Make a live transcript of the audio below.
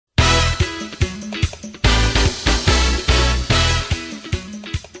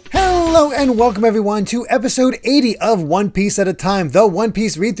Hello and welcome everyone to episode 80 of One Piece at a Time, the One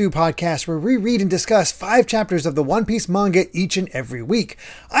Piece read-through podcast where we read and discuss 5 chapters of the One Piece manga each and every week.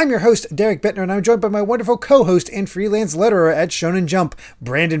 I'm your host, Derek Bittner, and I'm joined by my wonderful co-host and freelance letterer at Shonen Jump,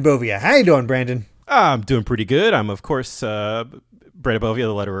 Brandon Bovia. How you doing, Brandon? I'm doing pretty good. I'm, of course, Brandon Bovia,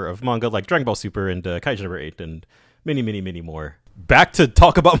 the letterer of manga like Dragon Ball Super and Kaiju number 8 and many, many, many more. Back to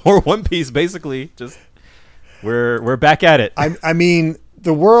talk about more One Piece, basically. Just we're back at it. I mean,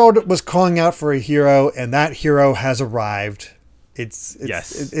 the world was calling out for a hero, and that hero has arrived.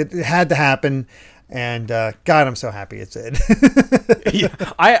 Yes. It had to happen, and God, I'm so happy it did. Yeah,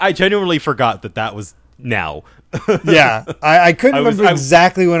 I genuinely forgot that was now. Yeah, I couldn't remember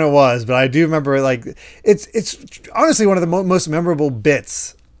exactly when it was, but I do remember it's honestly one of the most memorable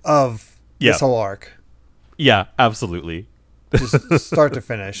bits of this whole arc. Yeah, absolutely. Just start to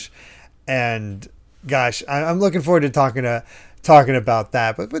finish, and gosh, I'm looking forward to talking about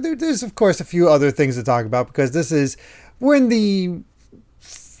that. But there's of course a few other things to talk about because we're in the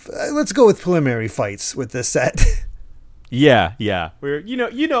let's go with preliminary fights with this set. Yeah. We're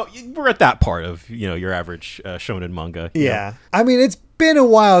we're at that part of your average shonen manga. Yeah, I mean it's been a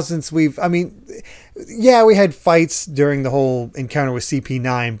while since we had fights during the whole encounter with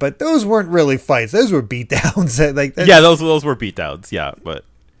CP9, but those weren't really fights. Those were beatdowns. Those were beatdowns. Yeah, but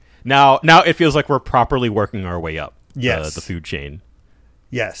now it feels like we're properly working our way up. Yes, the food chain.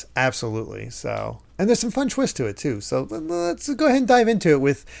 Yes, absolutely. So, and there's some fun twists to it too. So let's go ahead and dive into it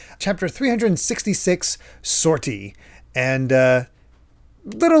with chapter 366, Sortie. And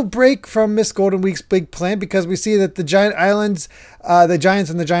little break from Miss Golden Week's big plan because we see that the giant islands, the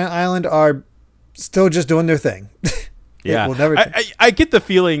giants in the giant island are still just doing their thing. Yeah, I get the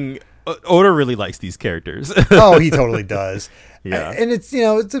feeling Oda really likes these characters. Oh, he totally does. Yeah, and it's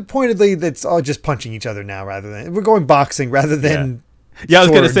it's pointedly that's all just punching each other now rather than we're going boxing rather than. Yeah, I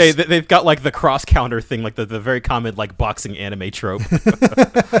was going to say that they've got like the cross counter thing, like the very common like boxing anime trope.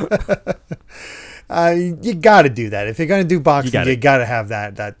 You got to do that. If you're going to do boxing, you got to have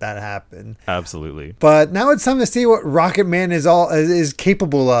that happen. Absolutely. But now it's time to see what Rocket Man is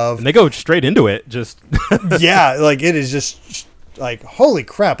capable of. And they go straight into it. Just yeah, like it is just like holy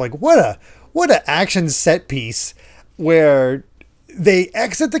crap! Like what a action set piece where they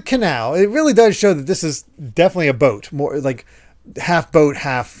exit the canal. It really does show that this is definitely a boat, more like half boat,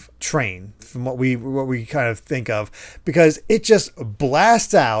 half train from what we kind of think of, because it just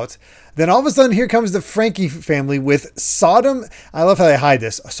blasts out. Then all of a sudden, here comes the Frankie family with Sodom. I love how they hide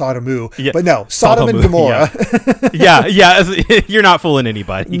this, Sodomu. Yeah. But no, Sodom and Gomorrah. Yeah. You're not fooling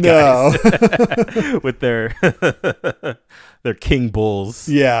anybody, guys. No. With their king bulls.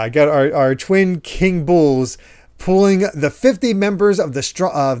 Yeah, I got our twin king bulls pulling the 50 members of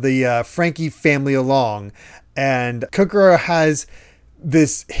the Frankie family along. And Kokoro has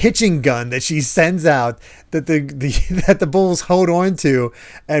this hitching gun that she sends out that the bulls hold on to,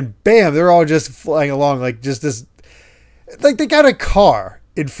 and bam, they're all just flying along like just this, like they got a car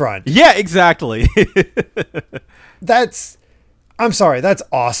in front. Yeah, exactly. I'm sorry, that's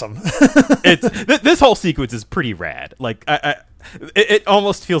awesome. This whole sequence is pretty rad. Like it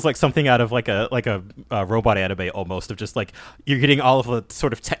almost feels like something out of like a robot anime almost, of just like you're getting all of the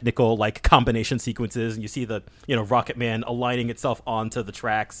sort of technical like combination sequences, and you see the Rocket Man aligning itself onto the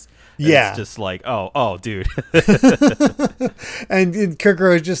tracks. Yeah, it's just like oh dude. And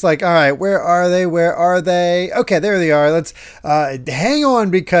Kokoro is just like, all right, where are they? Okay, there they are. Let's hang on,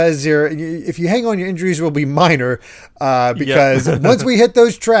 because if you hang on, your injuries will be minor, because once we hit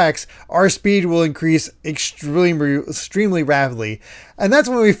those tracks, our speed will increase extremely rapidly. And that's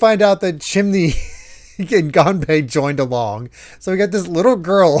when we find out that Chimney and Gonbei joined along. So we got this little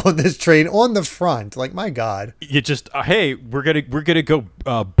girl on this train on the front. Like, my God. You just, hey, we're gonna go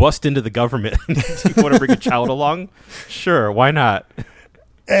bust into the government. Do you want to bring a child along? Sure, why not?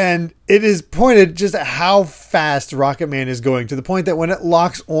 And it is pointed just at how fast Rocket Man is going, to the point that when it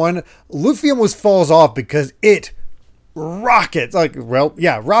locks on, Luffy almost falls off because it rockets.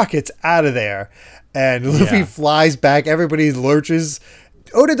 Rockets out of there. And Luffy flies back. Everybody lurches.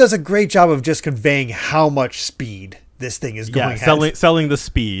 Oda does a great job of just conveying how much speed this thing is going at. Selling the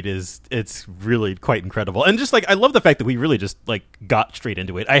speed it's really quite incredible. And just like, I love the fact that we really just like got straight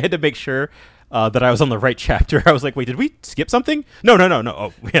into it. I had to make sure that I was on the right chapter. I was like, wait, did we skip something? No.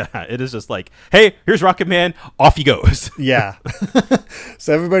 Oh, yeah. It is just like, hey, here's Rocket Man. Off he goes. Yeah.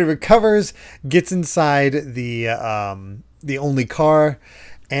 So everybody recovers, gets inside the only car,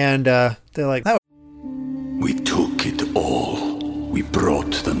 and they're like, oh. We took it all. We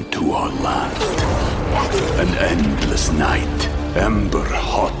brought them to our land. An endless night, ember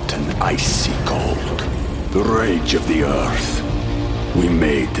hot and icy cold. The rage of the earth. We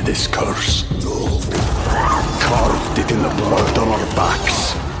made this curse. Carved it in the blood on our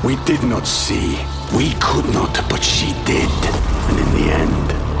backs. We did not see. We could not, but she did. And in the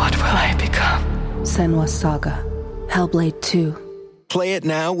end... What will I become? Senua's Saga. Hellblade 2. Play it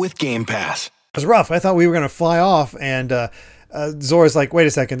now with Game Pass. It was rough. I thought we were going to fly off, and Zora's like, wait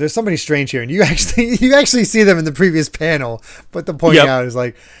a second, there's somebody strange here. And you actually see them in the previous panel, but the point out is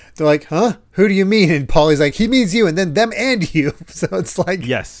like, they're like, huh? Who do you mean? And Polly's like, he means you, and then them and you. So it's like,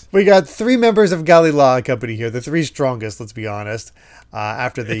 yes, we got 3 members of Galila Company here, the 3 strongest, let's be honest.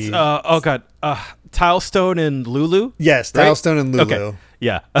 After the Tilestone and Lulu. Yes, right? Tilestone and Lulu. Okay.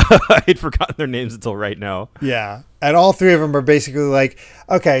 Yeah, I had forgotten their names until right now. Yeah, and all 3 of them are basically like,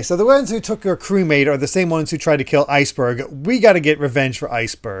 okay, so the ones who took your crewmate are the same ones who tried to kill Iceberg. We got to get revenge for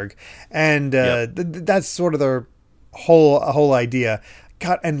Iceberg, and that's sort of their whole idea.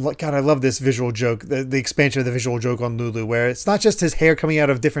 God, I love this visual joke, the expansion of the visual joke on Lulu, where it's not just his hair coming out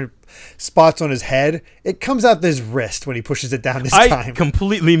of different spots on his head. It comes out his wrist when he pushes it down time. I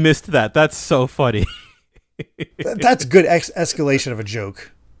completely missed that. That's so funny. That's good escalation of a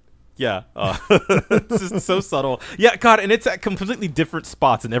joke. Yeah. It's just so subtle. Yeah, God, and it's at completely different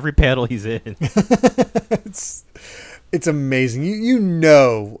spots in every panel he's in. It's amazing. You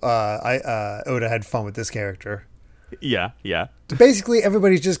know Oda had fun with this character. Yeah. Basically,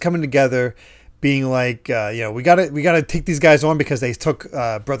 everybody's just coming together, being like, we gotta take these guys on because they took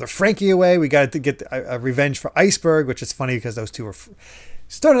Brother Frankie away. We got to get a revenge for Iceberg, which is funny because those 2 were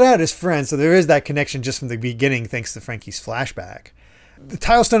started out as friends, so there is that connection just from the beginning, thanks to Frankie's flashback. The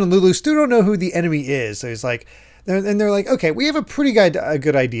Tilestone and Lulu still don't know who the enemy is, so he's like, they're like, okay, we have a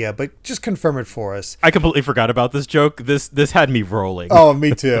good idea, but just confirm it for us. I completely forgot about this joke. This had me rolling. Oh,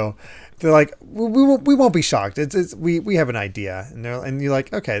 me too. They're like, we won't be shocked. We have an idea, and you're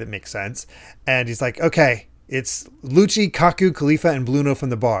like, okay, that makes sense. And he's like, okay, it's Lucci, Kaku, Khalifa, and Bluno from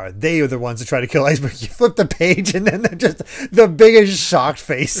the bar. They are the ones that try to kill Iceberg. You flip the page, and then they're just the biggest shocked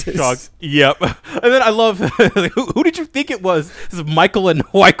faces. Shocked. Yep. And then I love, who did you think it was? This is Michael and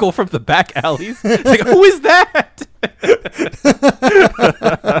Weichel from the back alleys. It's like, who is that?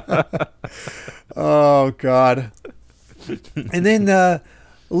 Oh, God. And then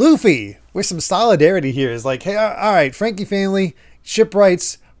Luffy, with some solidarity here, is like, hey, all right, Frankie family,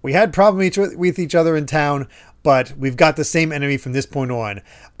 shipwrights, we had problems with each other in town, but we've got the same enemy from this point on.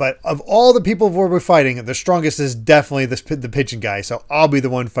 But of all the people we're fighting, the strongest is definitely the pigeon guy, so I'll be the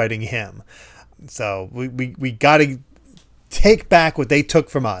one fighting him. So we got to take back what they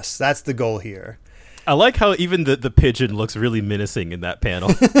took from us. That's the goal here. I like how even the pigeon looks really menacing in that panel.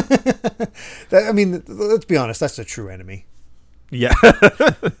 I mean, let's be honest, that's the true enemy. Yeah.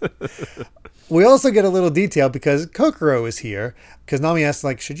 We also get a little detail because Kokoro is here. Because Nami asks,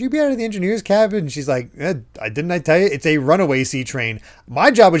 like, should you be out of the engineer's cabin? And she's like, didn't I tell you? It's a runaway sea train.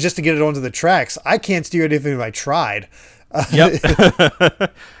 My job was just to get it onto the tracks. I can't steer it even if I tried. Yep.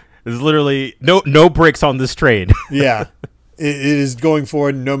 There's literally no brakes on this train. Yeah. It is going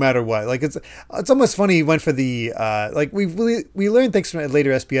forward no matter what. Like, it's almost funny he went for the we learned thanks from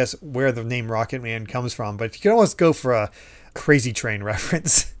later SBS where the name Rocket Man comes from, but you can almost go for a Crazy Train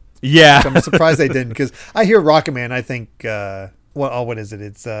reference. Yeah. I'm surprised they didn't, because I hear Rocket Man, I think what is it?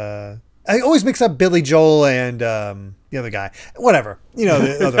 It's I always mix up Billy Joel and the other guy. Whatever. You know,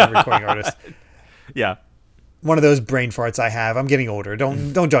 the other recording artist. Yeah. One of those brain farts I have. I'm getting older.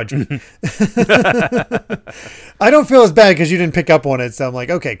 Don't judge me. I don't feel as bad because you didn't pick up on it, so I'm like,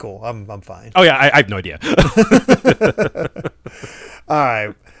 okay, cool. I'm fine. Oh yeah, I have no idea. All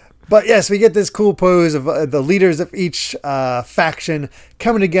right. But yes, we get this cool pose of the leaders of each faction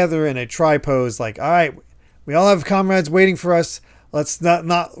coming together in a tri-pose. Like, all right, we all have comrades waiting for us. Let's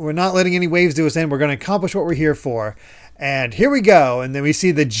we're not letting any waves do us in. We're going to accomplish what we're here for. And here we go. And then we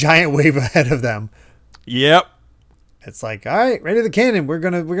see the giant wave ahead of them. Yep. It's like, all right, ready the cannon. We're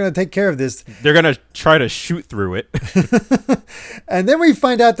gonna take care of this. They're gonna try to shoot through it. And then we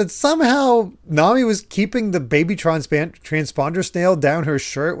find out that somehow Nami was keeping the baby transponder snail down her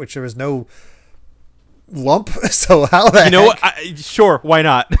shirt, which there was no lump. So how the heck? Sure, why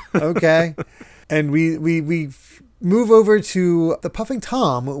not? Okay. And we move over to the Puffing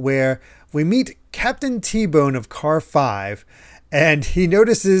Tom, where we meet Captain T-Bone of Car 5. And he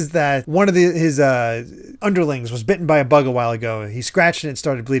notices that one of his underlings was bitten by a bug a while ago. He scratched it and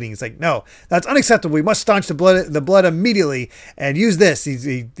started bleeding. He's like, no, that's unacceptable. We must staunch the blood immediately and use this.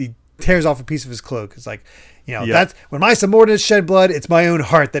 He tears off a piece of his cloak. It's like, that's when my subordinates shed blood, it's my own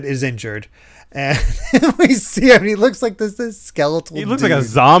heart that is injured. And we see him, and he looks like this skeletal He looks dude. like a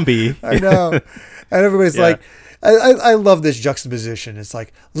zombie. I know. And everybody's like, I love this juxtaposition. It's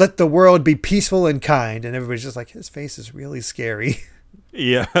like, let the world be peaceful and kind. And everybody's just like, his face is really scary.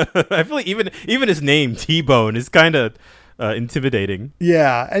 Yeah, I feel like even his name T-Bone is kind of intimidating.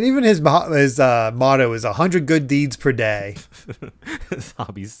 Yeah, and even his motto is 100 good deeds per day. His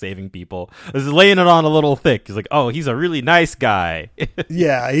hobby's saving people. He's laying it on a little thick. He's like, oh, he's a really nice guy.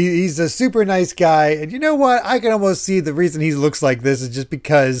 Yeah, he's a super nice guy. And you know what? I can almost see the reason he looks like this is just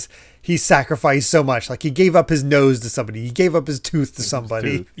because he sacrificed so much. Like, he gave up his nose to somebody. He gave up his tooth to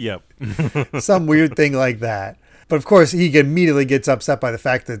somebody. Yep. Some weird thing like that. But of course, he immediately gets upset by the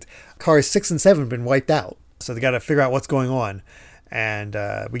fact that cars 6 and 7 have been wiped out. So they got to figure out what's going on. And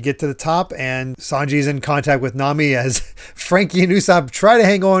we get to the top, and Sanji's in contact with Nami as Frankie and Usopp try to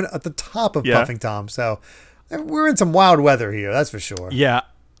hang on at the top of Puffing Tom. So we're in some wild weather here, that's for sure. Yeah.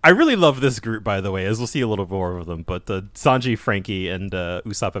 I really love this group, by the way, as we'll see a little more of them. But Sanji, Frankie, and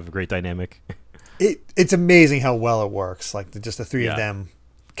Usopp have a great dynamic. It's amazing how well it works, like just the three of them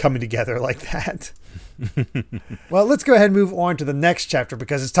coming together like that. Well, let's go ahead and move on to the next chapter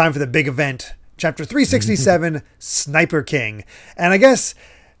because it's time for the big event. Chapter 367, Sniper King. And I guess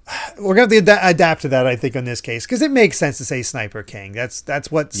we're going to have to adapt to that, I think, in this case, because it makes sense to say Sniper King.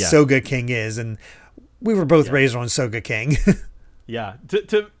 That's what Soga King is, and we were both raised on Soga King. Yeah.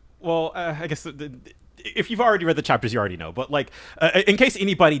 I guess if you've already read the chapters, you already know. But like, in case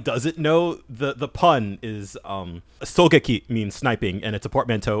anybody doesn't know, the pun is Sogeki means sniping, and it's a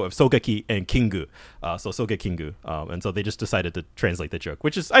portmanteau of Sogeki and Kingu. So Soga Kingu. And so they just decided to translate the joke,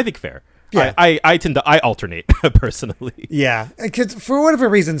 which is, I think, fair. Yeah. I alternate personally. Yeah. Because for whatever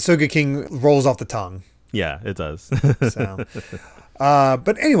reason, Soga King rolls off the tongue. Yeah, it does. So.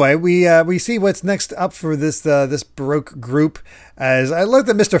 But anyway, we see what's next up for this Baroque group. As I love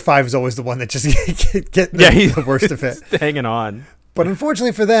that Mr. Five is always the one that just get the worst of it, hanging on. But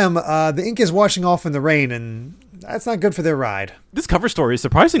unfortunately for them, the ink is washing off in the rain, and that's not good for their ride. This cover story is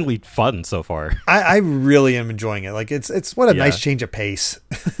surprisingly fun so far. I really am enjoying it. Like it's what a nice change of pace.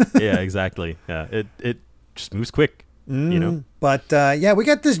 Yeah, exactly. Yeah, it just moves quick. You know, but we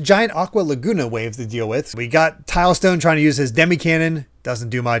got this giant Aqua Laguna wave to deal with. We got Tilestone trying to use his demi cannon. Doesn't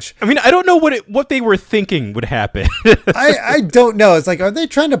do much. I mean, I don't know what they were thinking would happen. I don't know. It's like, are they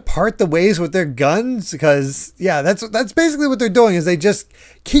trying to part the waves with their guns? Because that's basically what they're doing. Is they just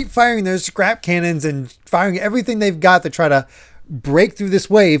keep firing their scrap cannons and firing everything they've got to try to break through this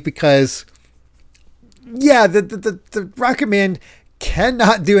wave. Because the Rocket Man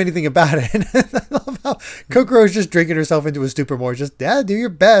cannot do anything about it. And I love how Kokoro is just drinking herself into a stupor more. Just, Dad, do your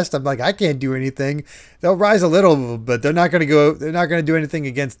best. I'm like, I can't do anything. They'll rise a little, but they're not going to do anything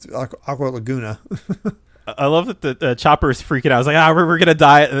against Aqua Laguna. I love that the Chopper is freaking out. I was like, we're going to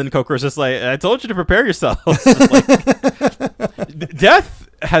die. And then Kokoro's just like, I told you to prepare yourself. Death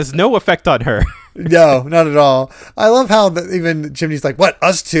has no effect on her. No, not at all. I love how even Chimney's like, what,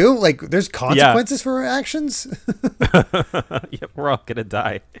 us too? Like, there's consequences for our actions? Yep, we're all gonna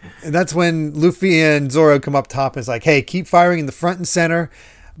die. And that's when Luffy and Zoro come up top and it's like, hey, keep firing in the front and center.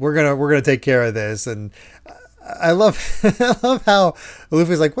 We're gonna take care of this. And I love how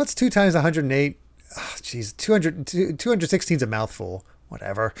Luffy's like, what's 2 times 108? Oh, geez, 216 is a mouthful.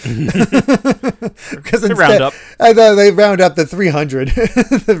 Whatever. Because they round up. I thought they round up to 300.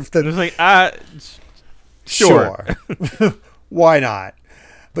 It was like, sure. Why not?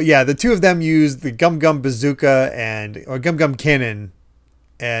 But yeah, the two of them use the Gum Gum Bazooka or Gum Gum Cannon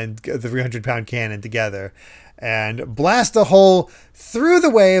and the 300-pound cannon together and blast a hole through the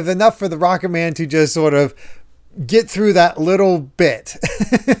wave, enough for the Rocket Man to just sort of get through that little bit.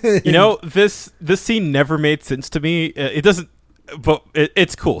 You know, this scene never made sense to me. It doesn't. But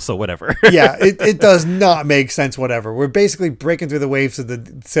it's cool, so whatever. Yeah, it does not make sense, whatever. We're basically breaking through the waves so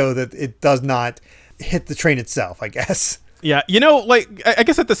that it does not hit the train itself, I guess. Yeah, you know, like, I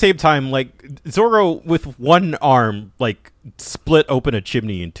guess at the same time, like, Zoro with one arm, like, split open a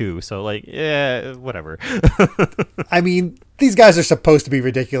chimney in two. So, like, yeah, whatever. I mean, these guys are supposed to be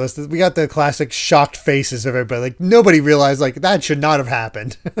ridiculous. We got the classic shocked faces of everybody. Like, nobody realized, like, that should not have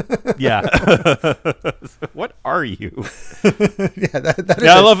happened. Yeah. What are you? Yeah, that is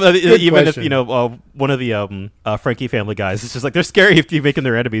I love that. Even question. if, you know, one of the Frankie family guys, it's just like, they're scary if you're making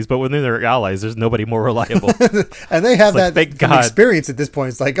their enemies, but when they're allies, there's nobody more reliable. And they have that thank God. experience at this point.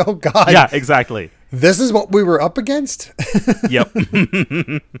 It's like, oh, God. Yeah, exactly. This is what we were up against? Yep.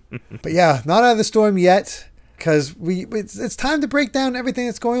 But yeah, not out of the storm yet, because it's time to break down everything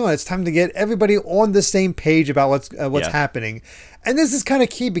that's going on. It's time to get everybody on the same page about what's happening. And this is kind of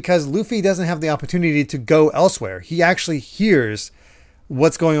key because Luffy doesn't have the opportunity to go elsewhere. He actually hears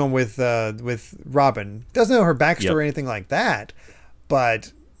what's going on with Robin. Doesn't know her backstory or anything like that,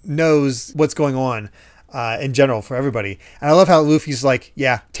 but knows what's going on. in general for everybody. And I love how Luffy's like,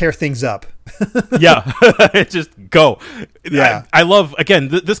 yeah, tear things up. Yeah, just go. Yeah. I love, again,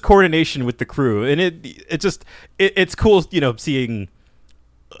 this coordination with the crew, and it's cool, seeing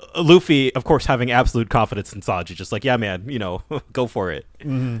Luffy, of course, having absolute confidence in Sanji, just like, yeah, man, go for it.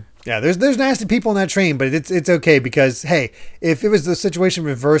 Mm-hmm. Yeah, there's nasty people on that train, but it's okay because, hey, if it was the situation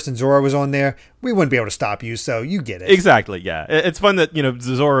reversed and Zoro was on there, we wouldn't be able to stop you, so you get it. Exactly, yeah. It's fun that,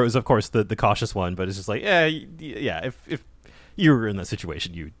 Zoro is, of course, the cautious one, but it's just like, yeah, if you were in that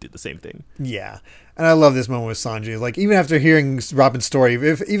situation, you did the same thing. Yeah, and I love this moment with Sanji. Like, even after hearing Robin's story,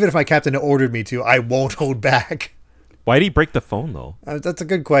 even if my captain ordered me to, I won't hold back. Why did he break the phone, though? That's a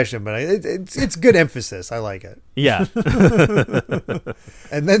good question, but it's good emphasis. I like it. Yeah.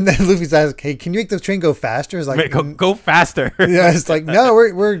 And then Luffy's asked, "Hey, can you make the train go faster?" It's like, go faster. Yeah, it's like, no,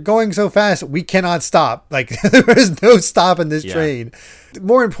 we're going so fast, we cannot stop. Like, there is no stopping this train.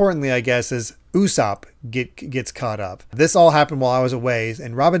 More importantly, I guess, is Usopp gets caught up. This all happened while I was away,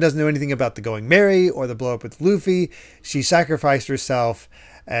 and Robin doesn't know anything about the going merry or the blow up with Luffy. She sacrificed herself.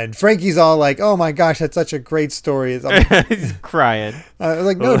 And Frankie's all like, "Oh my gosh, that's such a great story." He's crying.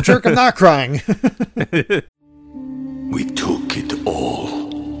 Like, no, jerk, I'm not crying. We took it all.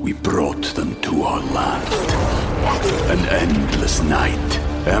 We brought them to our land. An endless night,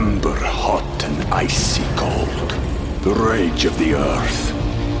 ember hot and icy cold. The rage of the earth.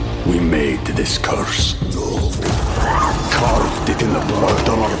 We made this curse. Carved it in the blood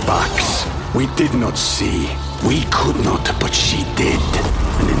on our backs. We did not see. We could not, but she did.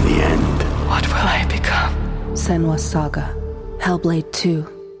 And in the end... What will I become? Senwa Saga. Hellblade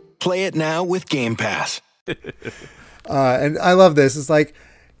 2. Play it now with Game Pass. And I love this. It's like,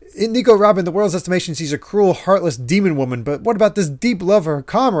 in Nico Robin, the world's estimation, she's a cruel, heartless demon woman. But what about this deep love for her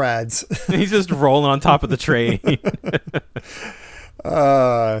comrades? He's just rolling on top of the train.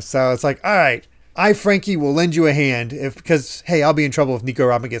 So it's like, all right, I, Frankie, will lend you a hand because, hey, I'll be in trouble if Nico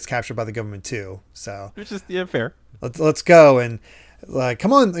Robin gets captured by the government too. So Which is, fair. Let's go. And like,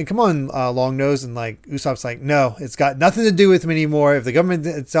 come on, Long Nose. And like, Usopp's like, no, it's got nothing to do with me anymore. If the government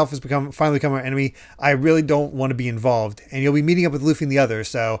itself has finally become our enemy, I really don't want to be involved. And you'll be meeting up with Luffy and the others.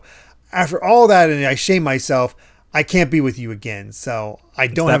 So after all that, and I shame myself, I can't be with you again. So I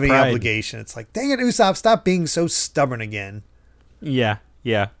don't have any obligation. It's like, dang it, Usopp, stop being so stubborn again. Yeah.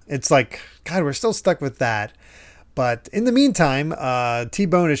 It's like, God, we're still stuck with that. But in the meantime,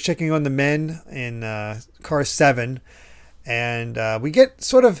 T-Bone is checking on the men in car 7. And we get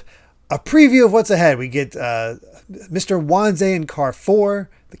sort of a preview of what's ahead. We get Mr. Wanze in car 4,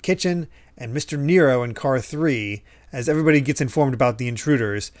 the kitchen, and Mr. Nero in car 3, as everybody gets informed about the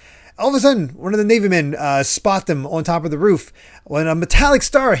intruders. All of a sudden, one of the Navy men spot them on top of the roof when a metallic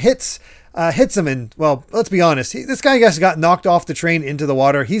star hits him. And, well, let's be honest. This guy just got knocked off the train into the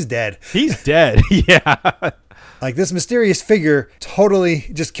water. He's dead. He's dead. Yeah. Like, this mysterious figure totally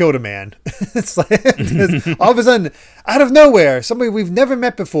just killed a man. It's like, all of a sudden, out of nowhere, somebody we've never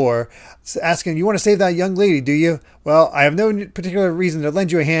met before asking, "You want to save that young lady, do you?" "Well, I have no particular reason to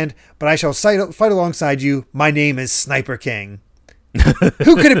lend you a hand, but I shall fight alongside you. My name is Sniper King."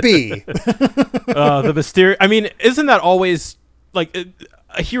 Who could it be? The mysterious... I mean, isn't that always, like...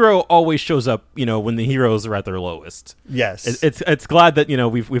 A hero always shows up, when the heroes are at their lowest. Yes, it's glad that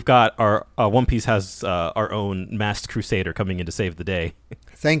we've got our One Piece has our own masked crusader coming in to save the day.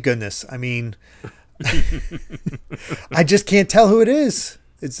 Thank goodness. I mean, I just can't tell who it is.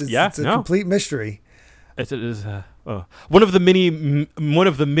 It's a complete mystery. It is one of the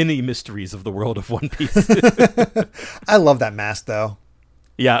many mysteries of the world of One Piece. I love that mask though.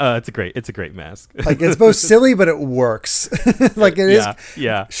 Yeah, it's a great mask. Like, it's both silly, but it works. Like, it is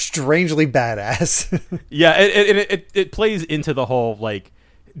strangely badass. Yeah, it plays into the whole, like,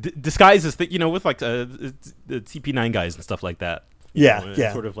 disguises that, with, like, the CP9 guys and stuff like that.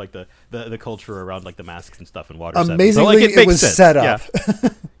 Yeah. Sort of like the culture around, like, the masks and stuff and water. Amazingly, so, like, it was sense. set up.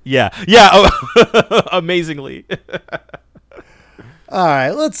 Yeah. Oh, amazingly. All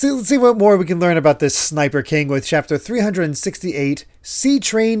right, let's see what more we can learn about this Sniper King with Chapter 368, Sea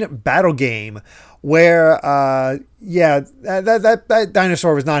Train Battle Game, where, that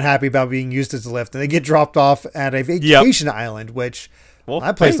dinosaur was not happy about being used as a lift, and they get dropped off at a vacation island, which,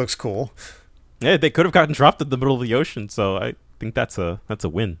 that place looks cool. Yeah, they could have gotten dropped in the middle of the ocean, so I think that's a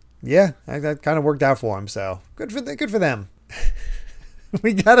win. Yeah, that kind of worked out for him, so good for them.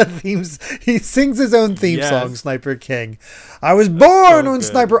 We got a theme. He sings his own theme song, Sniper King. "I was born on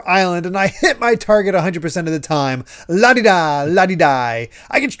Sniper Island, and I hit my target 100% of the time. La-di-da, la-di-di.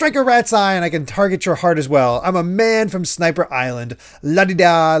 I can strike a rat's eye, and I can target your heart as well. I'm a man from Sniper Island.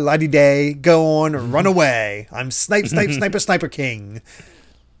 La-di-da, la-di-day. Go on, run away. I'm Sniper King."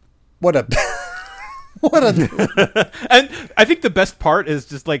 What a... What a And I think the best part is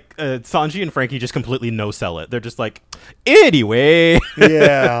just like Sanji and Frankie just completely no sell it. They're just like, anyway.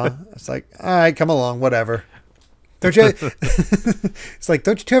 yeah. It's like, all right, come along, whatever. Don't you? It's like,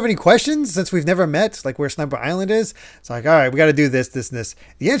 don't you have any questions since we've never met? Like where Sniper Island is? It's like, all right, we got to do this, this, and this.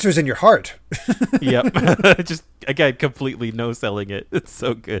 The answer is in your heart. Yep. Just again, completely no selling it. It's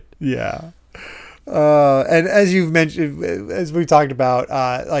so good. Yeah. And as you've mentioned, as we talked about,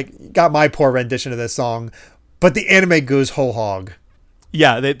 like got my poor rendition of this song, but the anime goes whole hog.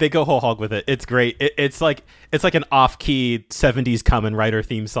 Yeah, they go whole hog with it. It's great. It's like an off-key 70s Kamen Rider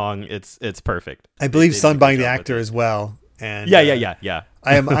theme song. It's perfect. I believe They did a good Sunbine the job actor with it. as well. And Yeah.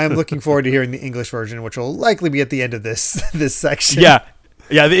 I am looking forward to hearing the English version, which will likely be at the end of this section. Yeah.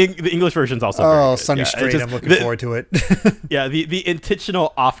 The English version's also very Oh, good. Sunny Yeah, Straight! just- I'm looking forward to it. Yeah, the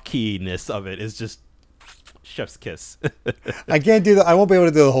intentional off-keyness of it is just chef's kiss. I can't do that. I won't be able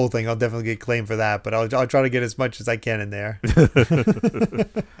to do the whole thing. I'll definitely get claimed for that, but I'll try to get as much as I can in there.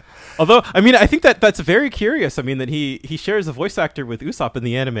 Although, I mean, I think that's very curious. I mean, that he shares a voice actor with Usopp in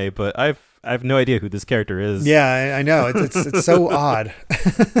the anime, but I have no idea who this character is. Yeah, I know. It's so odd.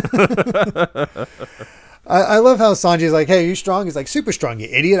 I love how Sanji's like, hey, are you strong? He's like, super strong, you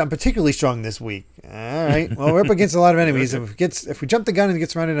idiot. I'm particularly strong this week. All right. Well, we're up against a lot of enemies. If we jump the gun and it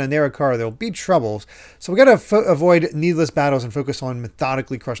gets surrounded in a narrow car, there'll be troubles. So we got to avoid needless battles and focus on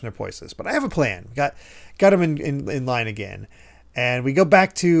methodically crushing their places. But I have a plan. Got them in line again. And we go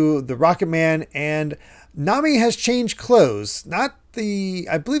back to the Rocket Man, and Nami has changed clothes. I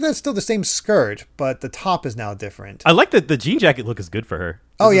believe that's still the same skirt, but the top is now different. I like that the jean jacket look is good for her.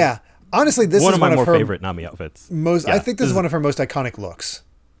 Oh, yeah. Honestly, this One is of my one more of her favorite Nami outfits. I think this is one of her most iconic looks.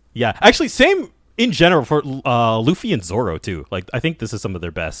 Yeah, actually, same in general for Luffy and Zoro too. Like, I think this is some of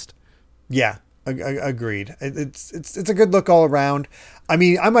their best. Yeah, agreed. It's a good look all around. I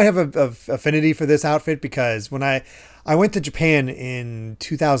mean, I might have a affinity for this outfit because when I went to Japan in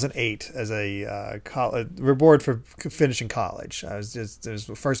 2008 as a reward for finishing college. It was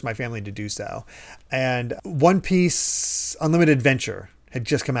the first in my family to do so, and One Piece Unlimited Adventure had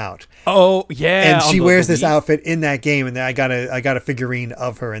just come out. Oh yeah, and she wears this outfit in that game, and I got a figurine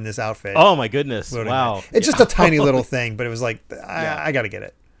of her in this outfit. Oh my goodness! Wow, it's just a tiny little thing, but it was like I got to get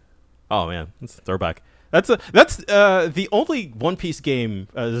it. Oh man, it's a throwback. That's the only One Piece game.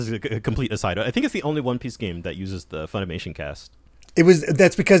 This is a complete aside. I think it's the only One Piece game that uses the Funimation cast.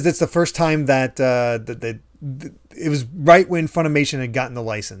 That's because it's the first time that it was right when Funimation had gotten the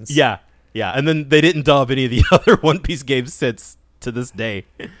license. Yeah, and then they didn't dub any of the other One Piece games since to this day.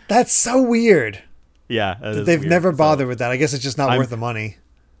 That's so weird. Yeah, they've never bothered with that. I guess it's just not worth the money.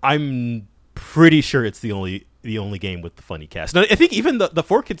 I'm pretty sure it's the only game with the funny cast. Now, I think even the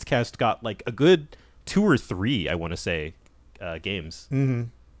 4Kids cast got like a good 2 or 3, I want to say, games.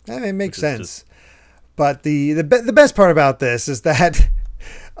 Mm-hmm. I mean, it makes sense. But the best part about this is that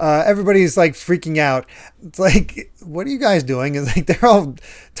everybody's like freaking out. It's like, what are you guys doing? And like they're all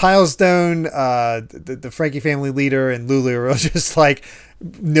Tilestone, the Frankie family leader, and Lulu are all just like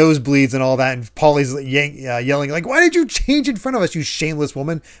nosebleeds and all that. And Paulie's yelling like, "Why did you change in front of us, you shameless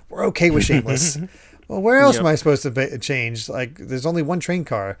woman? We're okay with shameless." Well, where else am I supposed to change? Like, there's only one train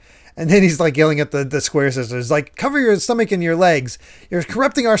car. And then he's like yelling at the Square Sisters, like, cover your stomach and your legs. You're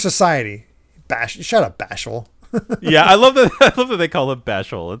corrupting our society. Shut up, Bashful. Yeah, I love that they call him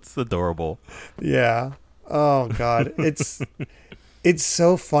Bashful. It's adorable. Yeah. Oh God, it's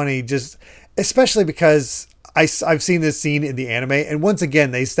so funny. Just especially because I've seen this scene in the anime, and once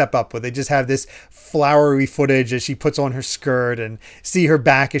again they step up where they just have this flowery footage as she puts on her skirt and see her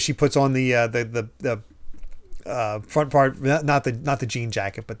back as she puts on the front part, not the jean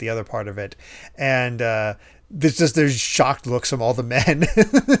jacket, but the other part of it, and there's shocked looks from all the men.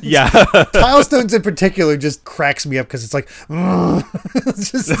 Yeah, Tilestones in particular just cracks me up because it's like,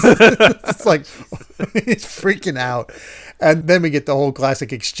 it's like he's freaking out, and then we get the whole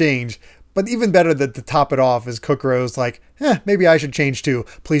classic exchange. But even better that to top it off is Kokuro's like, maybe I should change too.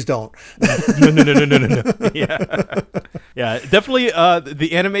 Please don't. No. Yeah, definitely. The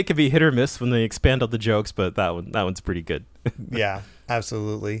anime can be hit or miss when they expand on the jokes, but that one's pretty good. Yeah,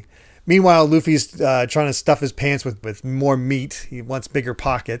 absolutely. Meanwhile, Luffy's trying to stuff his pants with more meat. He wants bigger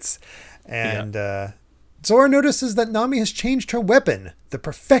pockets. And Zoro notices that Nami has changed her weapon, the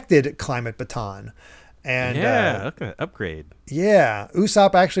perfected climate baton. And okay, upgrade. Yeah,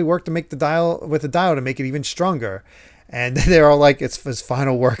 Usopp actually worked to make the dial to make it even stronger. And they're all like, it's his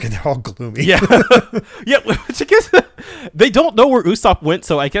final work, and they're all gloomy. Yeah, yeah. Which I guess they don't know where Usopp went.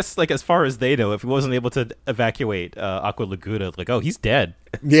 So I guess, like, as far as they know, if he wasn't able to evacuate Aqua Laguna, like, oh, he's dead.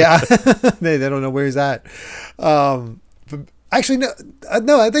 Yeah, they don't know where he's at. Actually,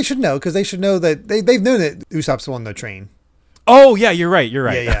 no, they should know, because they should know that they've known that Usopp's on the train. Oh yeah, you're right.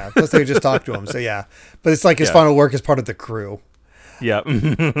 Yeah. Plus they just talked to him. So yeah, but it's like his final work as part of the crew. Yeah.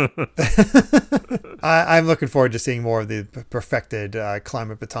 I'm looking forward to seeing more of the perfected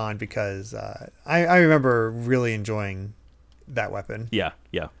Climate Baton, because I remember really enjoying that weapon. Yeah.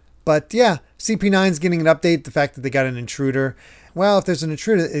 But yeah, CP9's getting an update. The fact that they got an intruder. Well, if there's an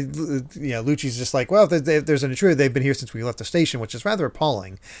intruder, Lucci's just like, well, if there's an intruder, they've been here since we left the station, which is rather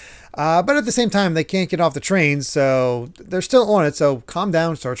appalling. But at the same time, they can't get off the train, so they're still on it. So calm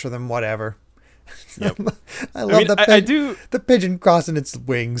down, search for them, whatever. Yep. I love the pigeon crossing its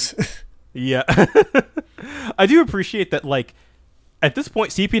wings. Yeah. I do appreciate that, like, at this point,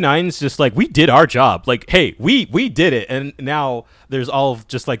 CP9's just like, we did our job. Like, hey, we did it. And now there's all of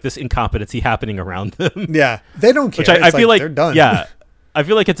just like this incompetency happening around them. Yeah. They don't care. Which I feel like they're done. Yeah. I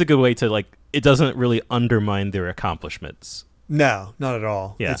feel like it's a good way to, like, it doesn't really undermine their accomplishments. No, not at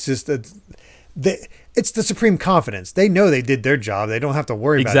all. Yeah. It's just it's the supreme confidence. They know they did their job. They don't have to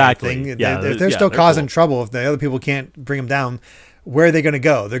worry about anything. Yeah, they're still causing trouble if the other people can't bring them down. Where are they going to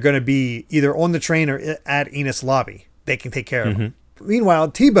go? They're going to be either on the train or at Enos Lobby. They can take care of them. Meanwhile,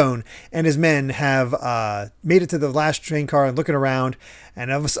 T-Bone and his men have made it to the last train car and looking around,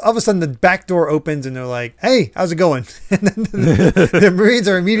 and all of a sudden the back door opens and they're like, hey, how's it going? And then the Marines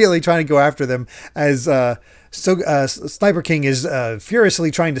are immediately trying to go after them as Sniper King is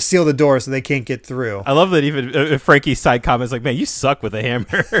furiously trying to seal the door so they can't get through. I love that even Frankie's side comments like, man, you suck with a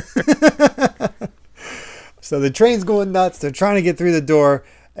hammer. So the train's going nuts. They're trying to get through the door,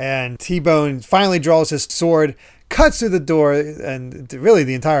 and T-Bone finally draws his sword, cuts through the door and really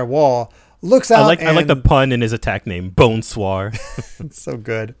the entire wall, looks out. I like the pun in his attack name, Bonesoir. It's so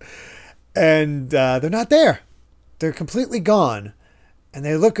good. And they're not there. They're completely gone. And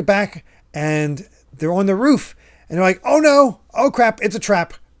they look back and they're on the roof. And they're like, oh no, oh crap, it's a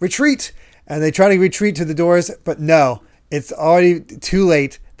trap. Retreat. And they try to retreat to the doors, but no, it's already too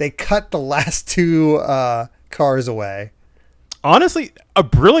late. They cut the last two cars away. Honestly, a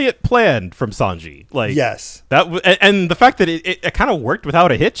brilliant plan from Sanji. Like, yes, and the fact that it kind of worked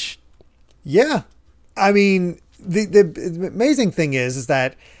without a hitch. Yeah, I mean, the amazing thing is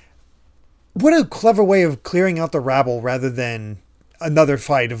that what a clever way of clearing out the rabble rather than another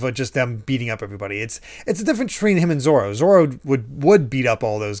fight of just them beating up everybody. It's a difference between him and Zoro. Zoro would beat up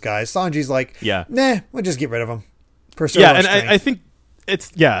all those guys. Sanji's like, nah, we'll just get rid of them. And I think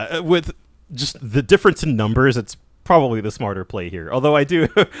it's with just the difference in numbers, it's probably the smarter play here. Although I do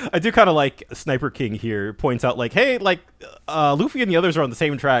kind of like Sniper King here points out, like, hey, like Luffy and the others are on the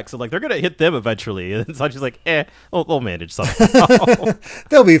same track, so like they're gonna hit them eventually. And Sanji's like, they'll manage somehow.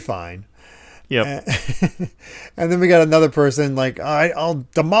 They'll be fine. Yep. And then we got another person like, all right, I'll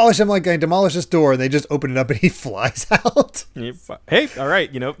demolish him like I demolish this door, and they just open it up and he flies out. Hey, all right,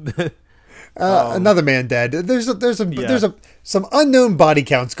 another man dead. There's some unknown body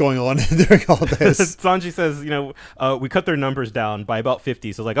counts going on during all this. Sanji says, we cut their numbers down by about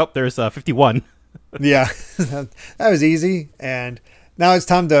 50. So like, oh, there's 51. Yeah, that was easy. And now it's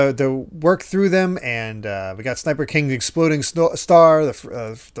time to work through them. And we got Sniper King, the exploding star,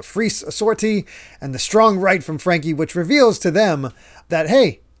 the free sortie, and the strong right from Frankie, which reveals to them that,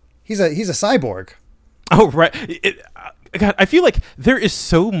 hey, he's a cyborg. Oh, right. God, I feel like there is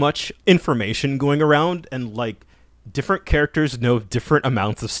so much information going around, and like different characters know different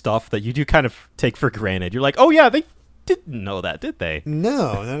amounts of stuff that you do kind of take for granted. You're like, oh yeah, they didn't know that, did they?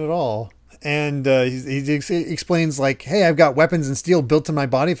 No, not at all. And he explains like, hey, I've got weapons and steel built in my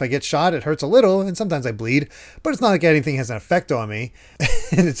body. If I get shot, it hurts a little, and sometimes I bleed, but it's not like anything has an effect on me.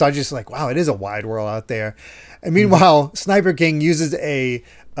 And it's just like, wow, it is a wide world out there. And meanwhile, Sniper King uses a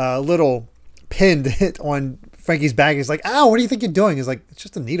little pin to hit on Frankie's back. He's like, ow, what do you think you're doing? He's like, it's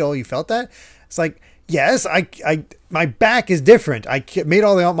just a needle. You felt that? It's like, yes, my back is different. I made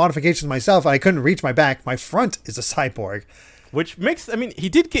all the modifications myself. I couldn't reach my back. My front is a cyborg. Which makes, he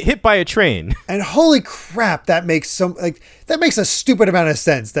did get hit by a train. And holy crap, that makes a stupid amount of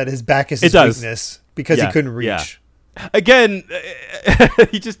sense that his back is his weakness because he couldn't reach. Yeah. Again,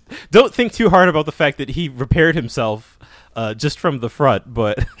 you just don't think too hard about the fact that he repaired himself just from the front,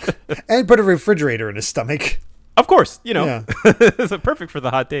 but and put a refrigerator in his stomach. Of course, it's perfect for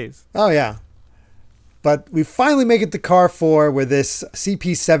the hot days. Oh yeah. But we finally make it to Car 4 where this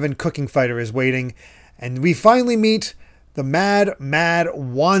CP7 cooking fighter is waiting, and we finally meet the mad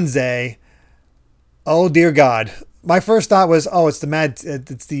Wanze. Oh dear God. My first thought was, it's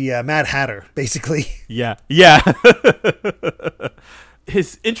the Mad Hatter, basically. Yeah.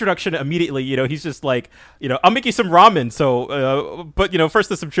 His introduction immediately, he's just like, I'll make you some ramen. So, but first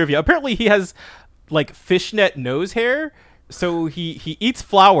there's some trivia. Apparently he has like fishnet nose hair. So he eats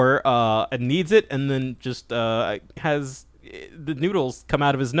flour and needs it, and then just has the noodles come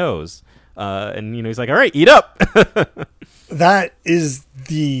out of his nose. And he's like, all right, eat up. That is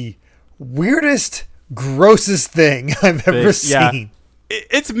the weirdest, grossest thing I've ever seen.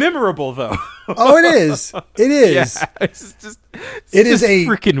 It's memorable though. Oh, it is. It is. Yeah, it's just a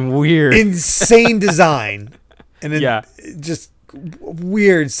freaking weird, insane design, and just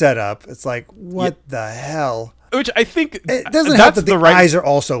weird setup. It's like, what the hell? Which I think it doesn't help that the eyes are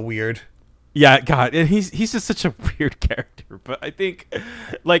also weird. Yeah, God, and he's just such a weird character. But I think,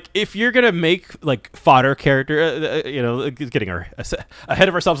 like, if you're gonna make like fodder character, getting ahead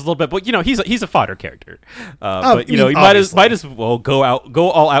of ourselves a little bit, but he's a fodder character. But you might as well go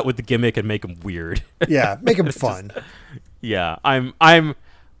all out with the gimmick and make him weird. Yeah, make him fun. Yeah, I'm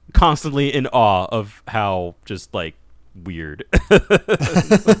constantly in awe of how just like weird some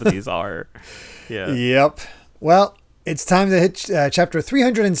of these are. Yeah. Yep. Well, it's time to hit chapter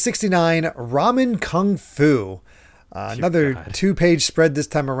 369, Ramen Kung Fu. Another 2-page spread this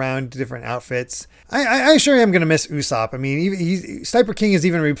time around, different outfits. I sure am going to miss Usopp. I mean, Sniper King has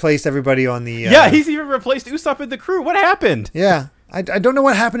even replaced everybody on the... he's even replaced Usopp in the crew. What happened? Yeah, I don't know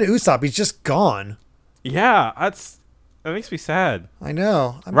what happened to Usopp. He's just gone. Yeah, that makes me sad. I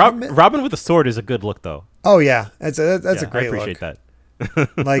know. Robin with a sword is a good look, though. Oh, yeah. That's a great look. I appreciate that.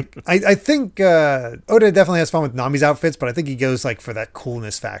 Like, I think Oda definitely has fun with Nami's outfits, but I think he goes like for that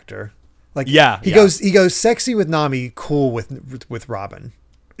coolness factor. Like, he goes sexy with Nami, cool with Robin.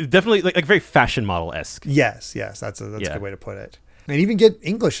 Definitely like very fashion model esque. Yes, that's a good way to put it. And even get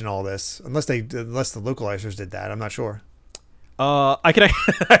English in all this, unless the localizers did that. I'm not sure. I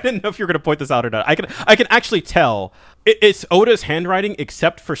didn't know if you were going to point this out or not. I can actually tell it's Oda's handwriting,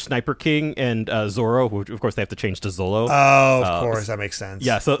 except for Sniper King and Zoro, who of course they have to change to Zolo. Oh, of course, that makes sense.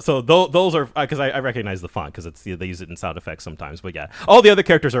 Yeah, so those are because I recognize the font because they use it in sound effects sometimes. But yeah, all the other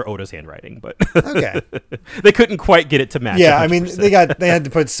characters are Oda's handwriting, but okay, they couldn't quite get it to match. Yeah, 100%. I mean they had to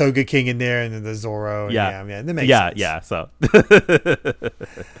put Soga King in there and then the Zoro. Yeah, that makes sense. Yeah. So.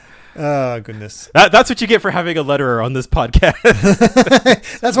 Oh, goodness. That's what you get for having a letterer on this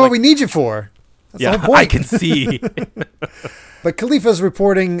podcast. That's what we need you for. That's the whole point. I can see. But Khalifa's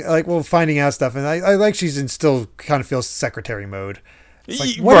reporting, finding out stuff, and I like she's in still kind of feels secretary mode. It's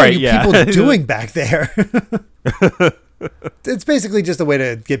like, what are you people doing back there? It's basically just a way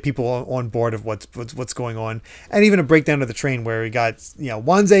to get people on board of what's going on, and even a breakdown of the train where we got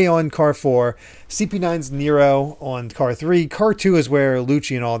Wanze on car 4, CP9's Nero on car 3, car 2 is where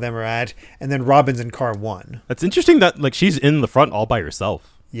Lucci and all of them are at, and then Robin's in car 1. That's interesting that she's in the front all by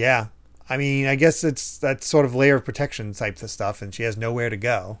herself. Yeah. I mean, I guess it's that sort of layer of protection type of stuff, and she has nowhere to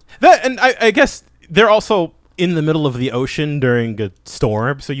go. That, and I guess they're also in the middle of the ocean during a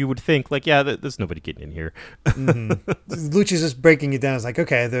storm, so you would think there's nobody getting in here. Mm-hmm. Lucci's just breaking it down. It's like,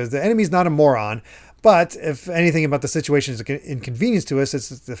 okay, the enemy's not a moron, but if anything about the situation is an inconvenience to us, it's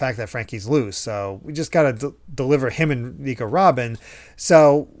the fact that Frankie's loose. So we just got to deliver him and Nico Robin.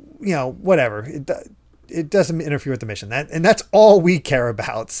 So whatever. It doesn't interfere with the mission. That's all we care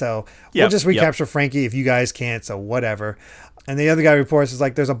about. So we'll just recapture Frankie if you guys can't. So whatever. And the other guy reports is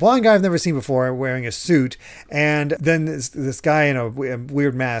like, there's a blonde guy I've never seen before wearing a suit. And then this guy in a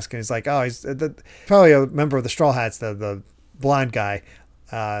weird mask. And he's like, oh, he's probably a member of the Straw Hats, the blonde guy.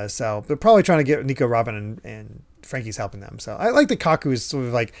 So they're probably trying to get Nico Robin and Frankie's helping them. So I like the Kaku is sort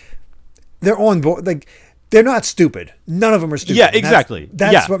of like, they're on board. Like, they're not stupid. None of them are stupid. Yeah, exactly.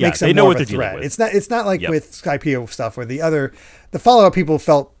 That's what makes them more of a threat. It's not like with Skypeo stuff where the follow-up people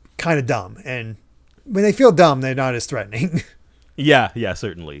felt kind of dumb. And when they feel dumb, they're not as threatening. Yeah,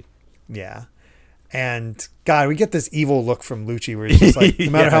 certainly. Yeah. And God, we get this evil look from Lucci where he's just like, no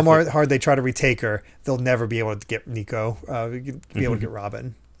matter how hard they try to retake her, they'll never be able to get Nico, be able to get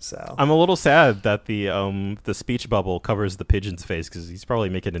Robin. So I'm a little sad that the speech bubble covers the pigeon's face because he's probably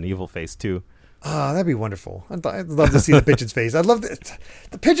making an evil face too. Oh, that'd be wonderful. I'd love to see the pigeon's face. I'd love it.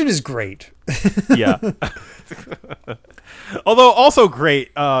 The pigeon is great. Yeah. Although also great.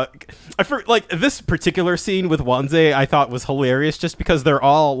 This particular scene with Wanze I thought was hilarious just because they're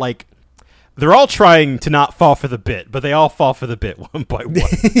all trying to not fall for the bit, but they all fall for the bit one by one.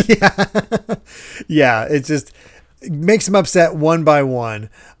 Yeah. It makes them upset one by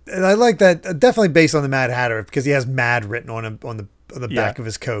one. And I like that definitely based on the Mad Hatter because he has mad written on him on the back of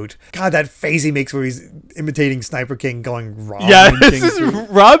his coat. God, that face he makes where he's imitating Sniper King going Robin. Yeah, this is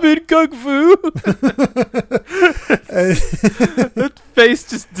Robin Kung Fu. That face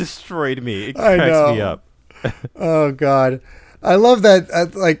just destroyed me. It cracks me up. Oh God, I love that.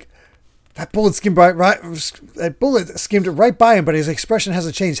 That bullet skimmed right by him, but his expression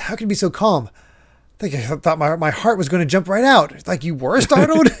hasn't changed. How can he be so calm? think I thought my heart was going to jump right out. It's like, you were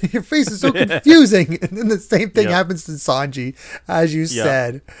startled? Your face is so confusing. And then the same thing happens to Sanji, as you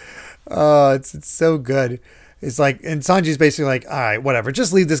said. Oh, it's so good. It's like, and Sanji's basically like, all right, whatever,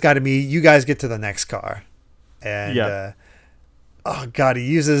 just leave this guy to me. You guys get to the next car. And, oh God, he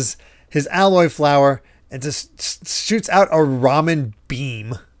uses his alloy flower and just shoots out a ramen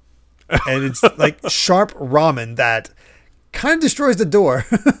beam. And it's like sharp ramen that kind of destroys the door.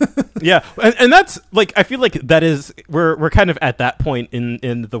 Yeah, and that's like, I feel like that is, we're kind of at that point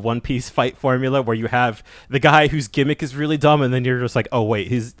in the One Piece fight formula where you have the guy whose gimmick is really dumb, and then you're just like, oh wait,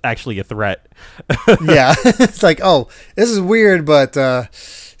 he's actually a threat. Yeah, it's like, oh, this is weird, but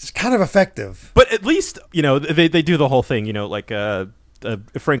it's kind of effective. But at least, you know, they do the whole thing, you know, like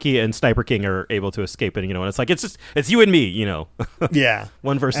Frankie and Sniper King are able to escape it, you know, and it's like, it's you and me, you know. Yeah.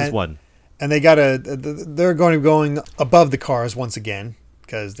 One versus one. And they're going above the cars once again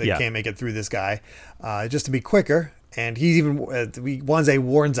because they can't make it through this guy, just to be quicker. And he's even, Wanze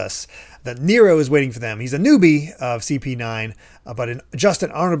warns us that Nero is waiting for them. He's a newbie of CP9, but just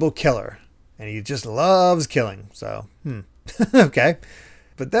an honorable killer. And he just loves killing. So, okay.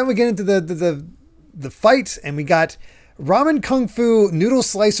 But then we get into the fight, and we got Ramen Kung Fu Noodle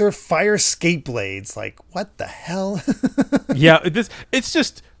Slicer Fire Skate Blades. Like, what the hell? Yeah, it's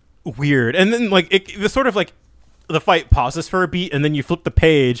just weird. And then like the sort of like the fight pauses for a beat, and then you flip the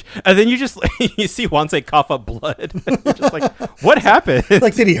page, and then you just you see Wanze cough up blood. You're just like, what happened?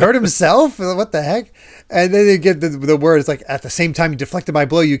 Like, did he hurt himself? What the heck? And then you get the word. It's like, at the same time you deflected my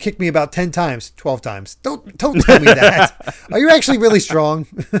blow, you kicked me about 10 times, 12 times. Don't tell me that. Are you actually really strong?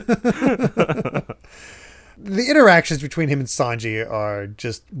 The interactions between him and Sanji are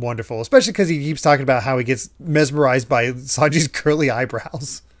just wonderful, especially because he keeps talking about how he gets mesmerized by Sanji's curly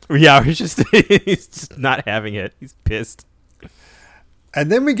eyebrows. Yeah, he's just not having it. He's pissed. And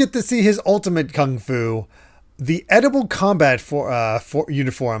then we get to see his ultimate kung fu, the edible combat for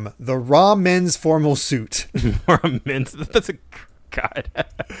uniform, the raw men's formal suit. Raw men's. That's a god.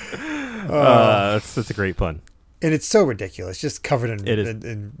 That's a great pun. And it's so ridiculous, just covered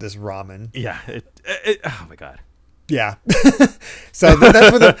in this ramen. Yeah. Oh my god. Yeah. So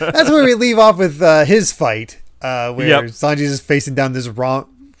that's where we leave off with his fight, where Sanji's just facing down this raw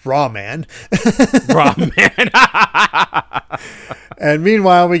man. Raw man. And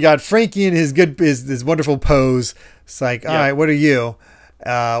meanwhile, we got Frankie in his wonderful pose. It's like, all right, what are you?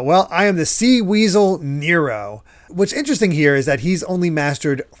 Well, I am the Sea Weasel Nero. What's interesting here is that he's only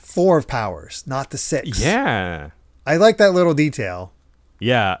mastered 4 powers, not the 6. Yeah. I like that little detail.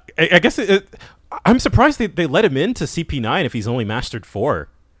 Yeah. I guess I'm surprised they let him into CP9 if he's only mastered 4.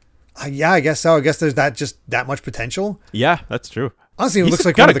 Yeah, I guess so. I guess there's just that much potential. Yeah, that's true. Honestly, he looks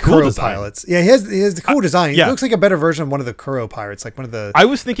like one of the cool Kuro design. pilots. Yeah, he has the cool design. Yeah. He looks like a better version of one of the Kuro pirates, like one of the... I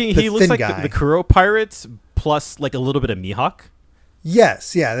was thinking he looks like guy. the Kuro pirates plus like a little bit of Mihawk.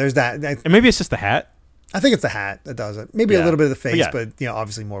 Yes, yeah, there's that. And maybe it's just the hat. I think it's the hat that does it. Maybe a little bit of the face, but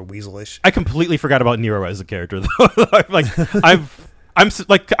obviously more weaselish. I completely forgot about Nero as a character, though.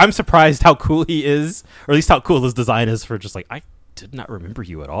 I'm surprised how cool he is, or at least how cool his design is. For just like, I did not remember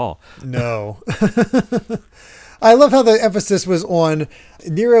you at all. No. I love how the emphasis was on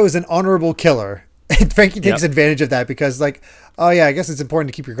Nero is an honorable killer. And Frankie takes advantage of that because, like, oh yeah, I guess it's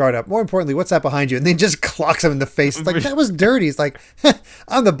important to keep your guard up. More importantly, what's that behind you? And then just clocks him in the face. It's like, that was dirty. It's like,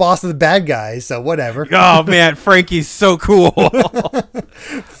 I'm the boss of the bad guys, so whatever. Oh man, Frankie's so cool.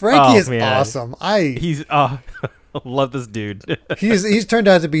 Frankie is awesome. He's love this dude. he's turned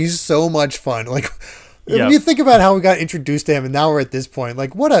out to be so much fun. Like, when you think about how we got introduced to him, and now we're at this point,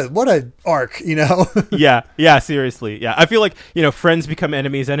 like, what a arc, you know? Yeah, seriously. Yeah, I feel like, friends become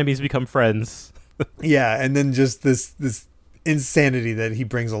enemies, enemies become friends. Yeah, and then just this insanity that he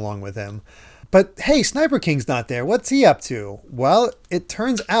brings along with him. But hey, Sniper King's not there. What's he up to? Well, it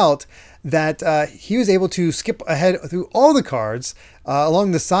turns out that he was able to skip ahead through all the cards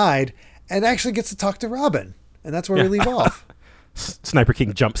along the side and actually gets to talk to Robin. And that's where we leave off. Sniper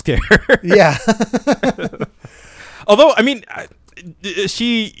King jump scare. Yeah. Although, I mean,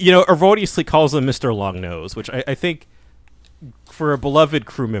 she, erroneously calls him Mr. Longnose, which I think for a beloved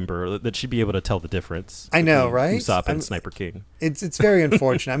crew member that she'd be able to tell the difference. I know, right? Usopp and Sniper King. It's very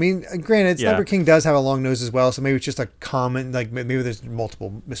unfortunate. I mean, granted, Sniper King does have a long nose as well, so maybe it's just a common, like, maybe there's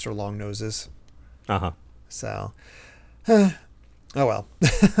multiple Mr. Long Noses. Uh-huh. So, oh well.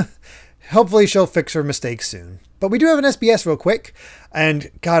 Hopefully she'll fix her mistakes soon. But we do have an SBS real quick,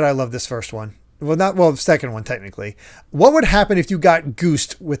 and God, I love this first one. Well, the second one, technically. What would happen if you got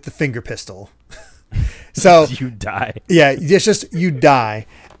goosed with the finger pistol? So you die. Yeah, it's just you die.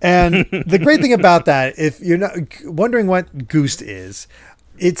 And the great thing about that, if you're not wondering what goosed is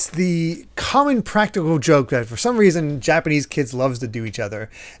It's the common practical joke that for some reason Japanese kids loves to do to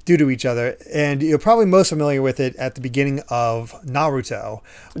each other. And you're probably most familiar with it at the beginning of Naruto,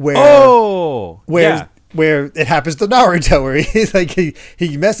 where it happens to Naruto, where he's like,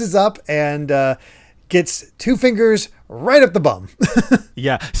 he messes up and gets 2 fingers right up the bum.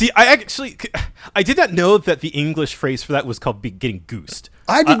 Yeah. See, I did not know that the English phrase for that was called getting goosed.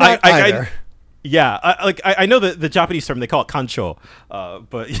 I did not either. I know that the Japanese term, they call it kancho,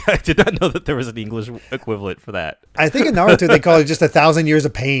 but yeah, I did not know that there was an English equivalent for that. I think in Naruto they call it just 1,000 years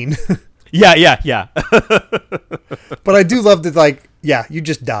of pain. Yeah. But I do love that, like, yeah, you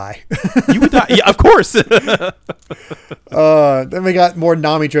just die. You would die. Yeah, of course. Then we got more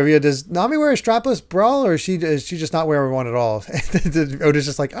Nami trivia. Does Nami wear a strapless bra, or is she just not wearing one at all? Oda's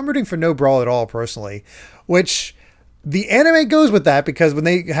just like, I'm rooting for no bra at all, personally. Which the anime goes with that, because when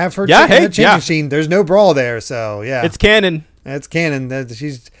they have her in the change machine, there's no bra there. So yeah, it's canon. It's canon.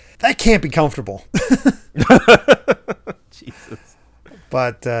 That can't be comfortable. Jesus.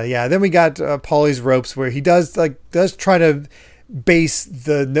 But then we got Paulie's ropes, where he does try to base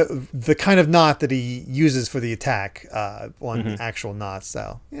the kind of knot that he uses for the attack on actual knots.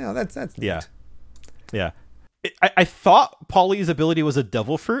 So that's neat. Yeah. I thought Paulie's ability was a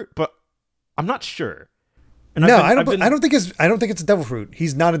devil fruit, but I'm not sure. And I don't think it's a devil fruit.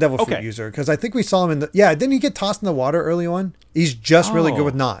 He's not a devil fruit user, because I think we saw him didn't he get tossed in the water early on? He's just really good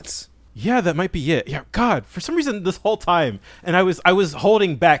with knots. Yeah, that might be it. Yeah, God, for some reason this whole time, and I was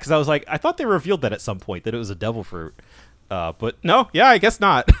holding back because I was like, I thought they revealed that at some point that it was a devil fruit, but no, I guess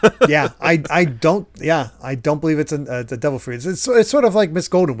not. I don't believe it's a devil fruit. It's sort of like Miss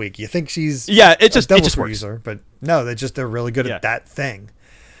Golden Week. You think she's it just fruit works. user, but no, they're really good at that thing.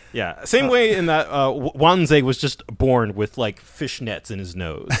 Yeah, same way in that Wanze was just born with like fishnets in his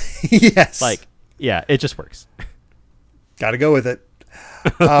nose. Yes, it just works. Got to go with it.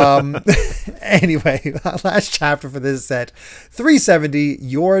 Anyway, last chapter for this set, 370.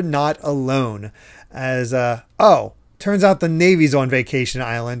 You're not alone. As turns out the Navy's on vacation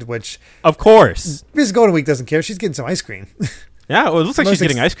island, which of course Miss Golden Week doesn't care. She's getting some ice cream. Yeah, well, it looks like she's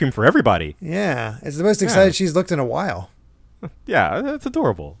getting ice cream for everybody. Yeah, it's the most excited she's looked in a while. Yeah, that's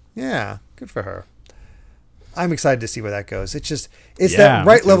adorable. Yeah, good for her. I'm excited to see where that goes. It's that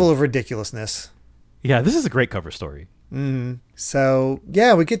right level of ridiculousness. Yeah, this is a great cover story. So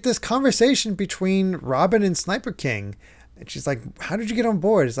yeah, we get this conversation between Robin and Sniper King, and she's like, "How did you get on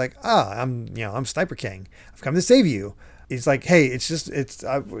board?" It's like, I'm Sniper King. I've come to save you." He's like, "Hey,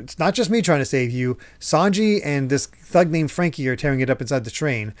 it's not just me trying to save you. Sanji and this thug named Frankie are tearing it up inside the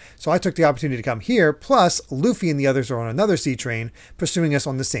train. So I took the opportunity to come here. Plus, Luffy and the others are on another sea train pursuing us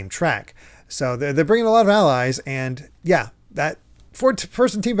on the same track. So they're bringing a lot of allies, and yeah, that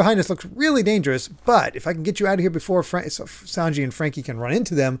 4-person team behind us looks really dangerous. But if I can get you out of here before Sanji and Frankie can run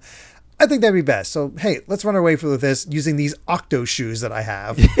into them, I think that'd be best. So, hey, let's run away with this using these Octo shoes that I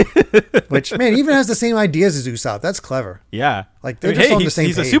have." Which, man, even has the same ideas as Usopp. That's clever. Yeah. Like, they're just on the same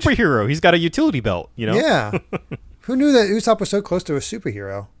page. He's a superhero. He's got a utility belt, Yeah. Who knew that Usopp was so close to a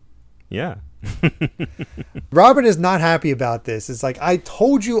superhero? Yeah. Robin is not happy about this. It's like, I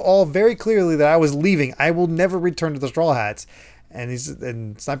told you all very clearly that I was leaving. I will never return to the Straw Hats.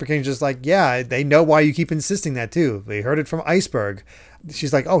 And Sniper King's just like, yeah, they know why you keep insisting that too. They heard it from Iceberg.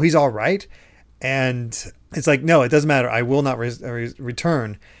 She's like, oh, he's all right. And it's like, no, it doesn't matter. I will not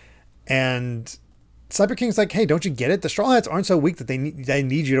return. And Sniper King's like, hey, don't you get it? The Straw Hats aren't so weak that they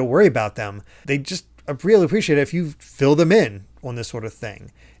need you to worry about them. They just really appreciate it if you fill them in on this sort of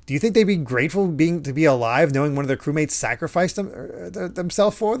thing. Do you think they'd be grateful to be alive, knowing one of their crewmates sacrificed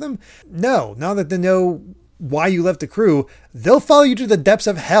themselves for them? No. Now that they know why you left the crew, they'll follow you to the depths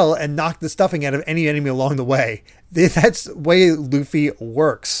of hell and knock the stuffing out of any enemy along the way. That's the way Luffy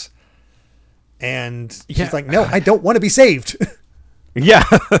works. And she's like, no, I don't want to be saved. Yeah.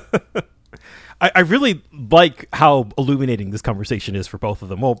 I really like how illuminating this conversation is for both of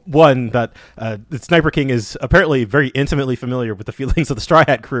them. Well, one, that the Sniper King is apparently very intimately familiar with the feelings of the Straw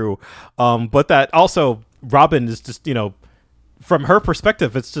Hat crew, but that also Robin is just, from her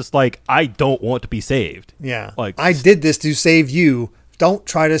perspective, it's just like, I don't want to be saved. Yeah. Like, I did this to save you. Don't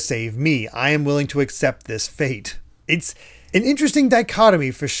try to save me. I am willing to accept this fate. It's an interesting dichotomy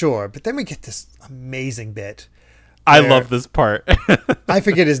for sure, but then we get this amazing bit. I love this part. I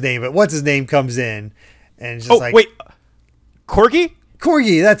forget his name, but what's his name comes in and it's just wait. Corgi?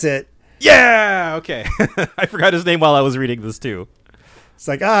 Corgi, that's it. Yeah, okay. I forgot his name while I was reading this too. It's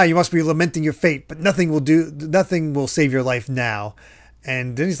like, you must be lamenting your fate, but nothing will save your life now.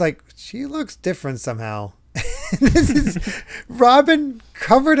 And then he's like, she looks different somehow. Robin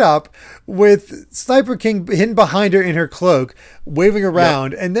covered up with Sniper King hidden behind her in her cloak, waving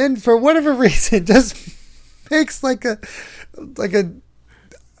around, and then for whatever reason just makes like a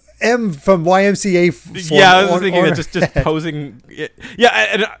M from YMCA. Yeah, I was thinking just posing. Yeah,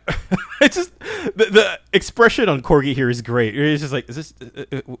 and it's just the expression on Corgi here is great. He's just like, is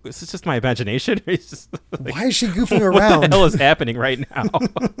this just my imagination? He's just like, why is she goofing around? What the hell is happening right now?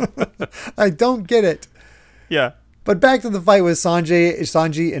 I don't get it. Yeah. But back to the fight with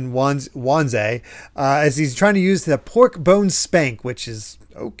Sanji and Wanze, as he's trying to use the pork bone spank, which is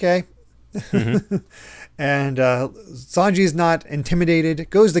okay. Mm-hmm. And Sanji's not intimidated,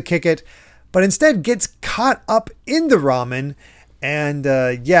 goes to kick it, but instead gets caught up in the ramen. And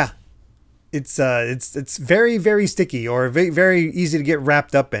it's very, very sticky, or very, very easy to get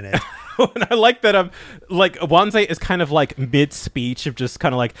wrapped up in it. And I like that like Wanze is kind of like mid-speech of just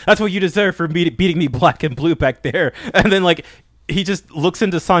kind of like, that's what you deserve for beating me black and blue back there. And then like he just looks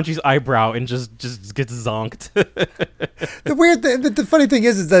into Sanji's eyebrow and just gets zonked. The weird thing, the funny thing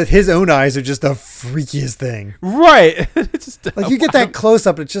is that his own eyes are just the freakiest thing. Right. It's just, like you get that close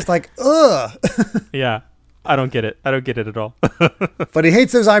up, it's just like, ugh. Yeah. I don't get it. I don't get it at all. But he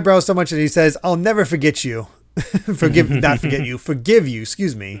hates those eyebrows so much that he says, I'll never forget you. Not forget you, forgive you,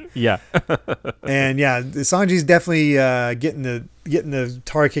 excuse me. Yeah. And yeah, Sanji's definitely getting the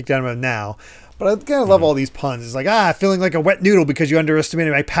tar kicked out of him now. But I kind of love all these puns. It's like, feeling like a wet noodle because you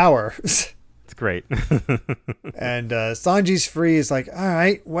underestimated my power. It's great. And Sanji's free is like, all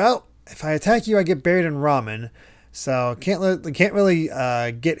right, well, if I attack you, I get buried in ramen. So can't really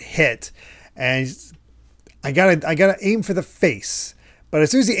get hit. And I gotta aim for the face. But as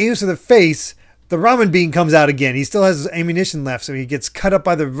soon as he aims for the face, the ramen bean comes out again. He still has ammunition left, so he gets cut up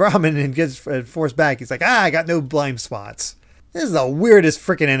by the ramen and gets forced back. He's like, I got no blind spots. This is the weirdest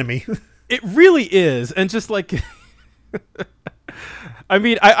freaking enemy. It really is. And just like, I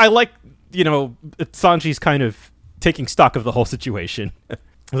mean, I like, Sanji's kind of taking stock of the whole situation.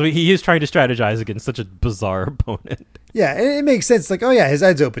 He is trying to strategize against such a bizarre opponent. Yeah, it makes sense. Like, oh yeah, his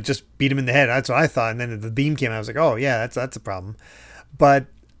head's open. Just beat him in the head. That's what I thought. And then the beam came out. I was like, oh yeah, that's a problem. But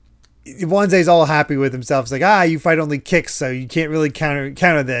Wanze's all happy with himself. It's like, you fight only kicks, so you can't really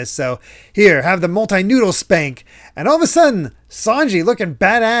counter this. So here, have the multi-noodle spank. And all of a sudden, Sanji looking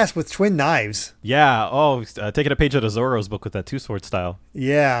badass with twin knives. Yeah. Oh, taking a page out of Zoro's book with that two-sword style.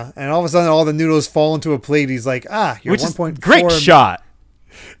 Yeah. And all of a sudden, all the noodles fall into a plate. He's like, you're 1.4. Great shot.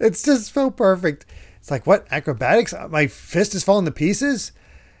 It's just so perfect. It's like, what? Acrobatics? My fist is falling to pieces?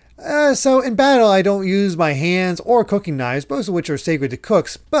 So in battle, I don't use my hands or cooking knives, both of which are sacred to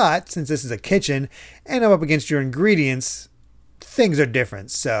cooks. But since this is a kitchen and I'm up against your ingredients, things are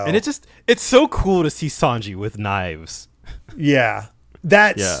different. So, and it's so cool to see Sanji with knives. Yeah,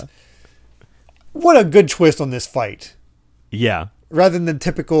 what a good twist on this fight. Yeah, rather than the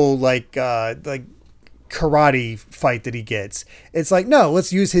typical like karate fight that he gets, it's like, no,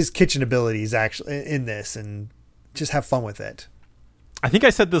 let's use his kitchen abilities actually in this and just have fun with it. I think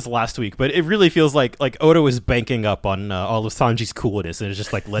I said this last week, but it really feels like Oda is banking up on all of Sanji's coolness and is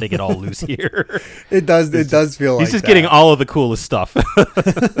just like letting it all loose here. It does feel like he's just getting all of the coolest stuff.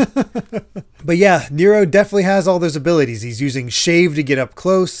 But yeah, Nero definitely has all those abilities. He's using shave to get up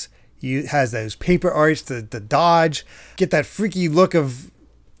close. He has those paper arts to dodge. Get that freaky look of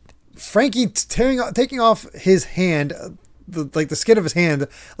Frankie taking off his hand, like the skin of his hand,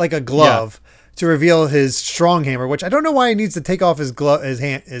 like a glove. Yeah. To reveal his strong hammer, which I don't know why he needs to take off his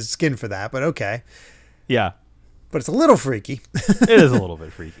skin for that, but okay. Yeah. But it's a little freaky. It is a little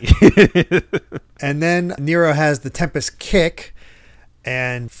bit freaky. And then Nero has the Tempest Kick,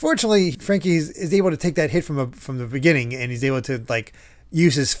 and fortunately Frankie is able to take that hit from the beginning, and he's able to like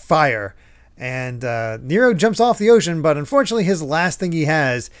use his fire. And Nero jumps off the ocean, but unfortunately his last thing he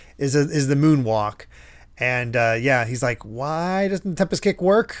has is the moonwalk. And he's like, why doesn't the Tempest Kick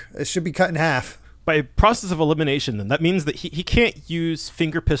work? It should be cut in half. By process of elimination, then, that means that he can't use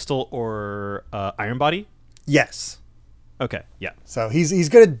Finger Pistol or Iron Body? Yes. Okay, yeah. So he's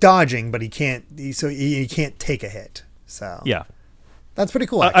good at dodging, but he can't take a hit. So yeah. That's pretty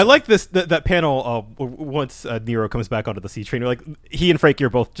cool. I like this that panel once Nero comes back onto the sea train. Like he and Frankie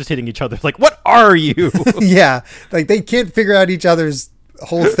are both just hitting each other. Like, what are you? Yeah. Like they can't figure out each other's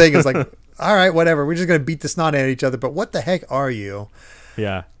whole thing. It's like, all right, whatever. We're just going to beat the snot out of each other. But what the heck are you?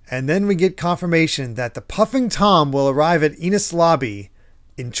 Yeah. And then we get confirmation that the Puffing Tom will arrive at Enies Lobby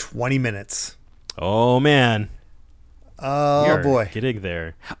in 20 minutes. Oh, man. Oh, boy. Getting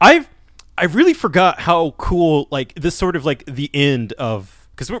there. I really forgot how cool, like, this sort of, like, the end of...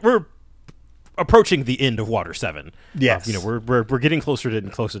 Because we're approaching the end of Water 7. Yes. We're getting closer to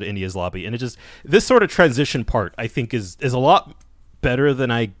Enies Lobby. And it just... This sort of transition part, I think, is a lot better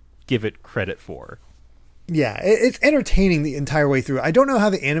than I give it credit for. Yeah, it's entertaining the entire way through. I don't know how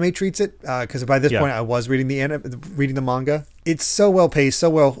the anime treats it, because by this point I was reading the manga. It's so well paced,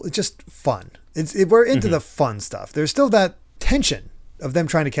 it's just fun. We're into the fun stuff. There's still that tension of them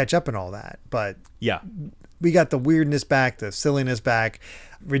trying to catch up and all that, but we got the weirdness back, the silliness back,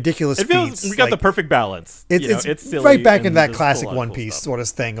 ridiculous feats. We got the perfect balance. It's silly right back in that classic One Piece sort of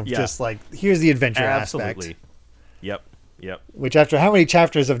thing of just like, here's the adventure aspect. Yep. Which after how many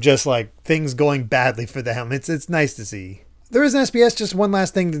chapters of just like things going badly for them, it's nice to see. There is an SBS. Just one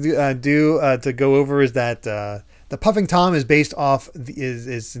last thing to go over is that the Puffing Tom is based off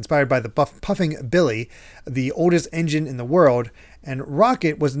is inspired by the Puffing Billy, the oldest engine in the world, and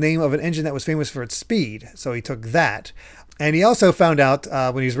Rocket was the name of an engine that was famous for its speed. So he took that. And he also found out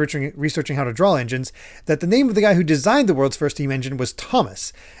when he was researching how to draw engines that the name of the guy who designed the world's first steam engine was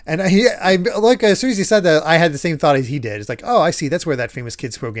Thomas. And I like as soon as he said that, I had the same thought as he did. It's like, oh, I see. That's where that famous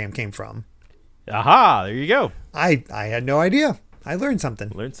kids program came from. Aha! There you go. I had no idea. I learned something.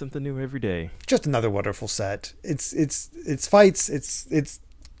 Learn something new every day. Just another wonderful set. It's fights. It's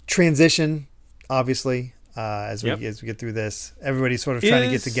transition. Obviously, as we get through this, everybody's sort of trying to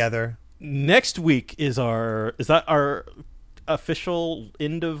get together. Next week is that our official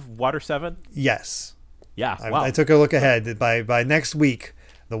end of Water 7? Yes. Yeah. I took a look ahead. By next week,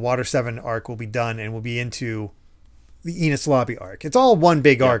 the Water 7 arc will be done and we'll be into the Enies Lobby arc. It's all one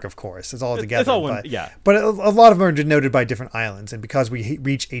big arc, of course. It's all together. It's all one, But a lot of them are denoted by different islands, and because we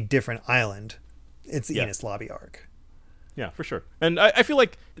reach a different island, it's the Enies Lobby arc. Yeah, for sure. And I feel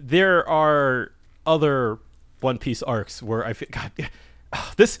like there are other One Piece arcs where I feel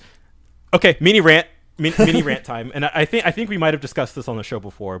mini rant time. And I think we might have discussed this on the show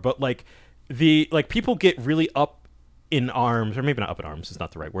before, but like people get really up in arms, or maybe not up in arms is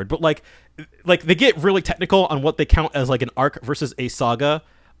not the right word, but like they get really technical on what they count as like an arc versus a saga,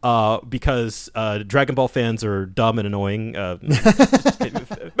 because Dragon Ball fans are dumb and annoying.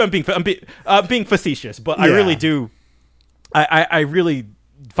 I'm being facetious, but I really do. I really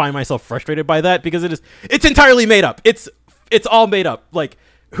find myself frustrated by that because it's entirely made up. It's all made up. Like,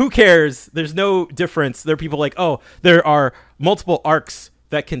 who cares? There's no difference. There are people like, oh, there are multiple arcs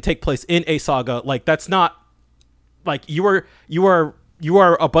that can take place in a saga. Like, that's not like you are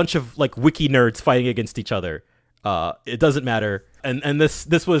a bunch of like wiki nerds fighting against each other. It doesn't matter. And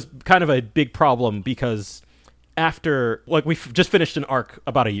this was kind of a big problem because after like we just finished an arc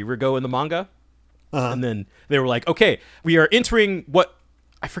about a year ago in the manga. And then they were like, okay, we are entering what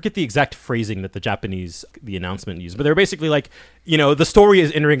I forget the exact phrasing that the announcement used, but they're basically like, the story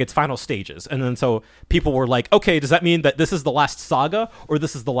is entering its final stages. And then so people were like, okay, does that mean that this is the last saga or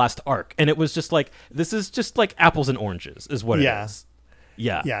this is the last arc? And it was just like, this is just like apples and oranges is what it is.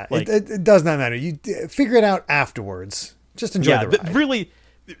 Yeah. Yeah. Like, it does not matter. You figure it out afterwards. Just enjoy the ride. Really,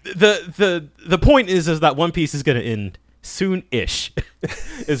 the point is that One Piece is going to end soon-ish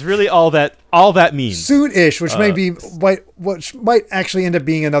is really all that means. Soon-ish, which might actually end up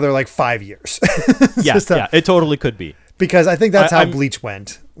being another like 5 years. It totally could be. Because I think that's how Bleach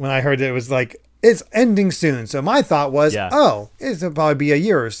went when I heard it was like, it's ending soon. So my thought was, it'll probably be a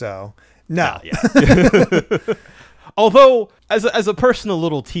year or so. No. Although, as a personal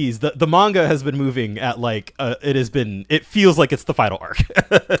little tease, the manga has been moving at like, it feels like it's the final arc.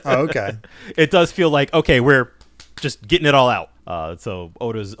 Oh, okay. It does feel like, okay, we're just getting it all out. So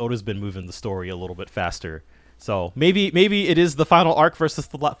Oda's been moving the story a little bit faster. So maybe it is the final arc versus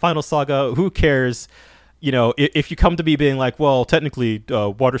the final saga. Who cares? If you come to me being like, well, technically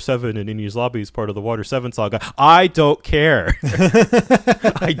Water 7 and Enies Lobby is part of the Water 7 saga, I don't care.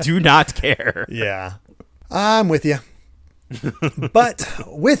 I do not care. Yeah. I'm with you. But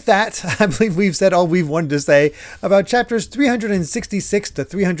with that, I believe we've said all we've wanted to say about chapters 366 to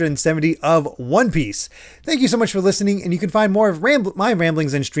 370 of One Piece. Thank you so much for listening, and you can find more of my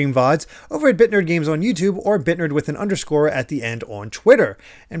ramblings and stream VODs over at BitNerd Games on YouTube or BitNerd with an underscore at the end on Twitter.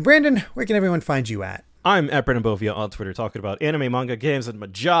 And Brandon, where can everyone find you at? I'm at Brandon Bovia on Twitter, talking about anime, manga, games, and my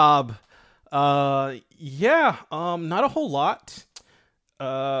job. Not a whole lot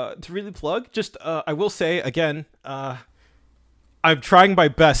to really plug. Just I will say again, I'm trying my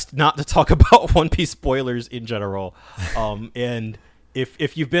best not to talk about One Piece spoilers in general. And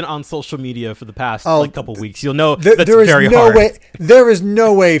if you've been on social media for the past couple weeks, you'll know that's very hard. There is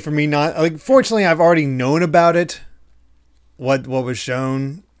no way for me not. Like, fortunately, I've already known about it. What was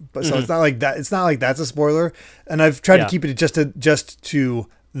shown, but so it's not like that. It's not like that's a spoiler. And I've tried to keep it just to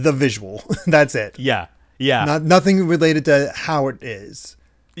the visual. That's it. Yeah. Nothing related to how it is.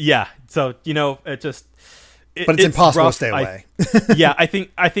 Yeah. So it just. But it's impossible to stay away. I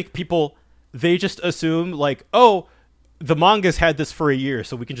think people, they just assume like, oh, the manga's had this for a year,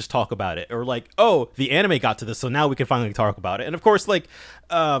 so we can just talk about it. Or like, oh, the anime got to this, so now we can finally talk about it. And of course, like,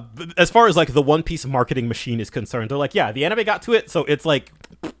 as far as like the One Piece marketing machine is concerned, they're like, yeah, the anime got to it, so it's like,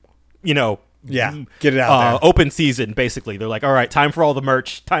 you know, Yeah, get it out there. Open season, basically. They're like, all right, time for all the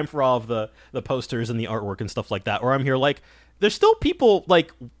merch, time for all of the posters and the artwork and stuff like that. Or I'm here like, there's still people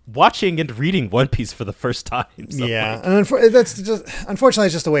like watching and reading One Piece for the first time. So, yeah, like, and that's just unfortunately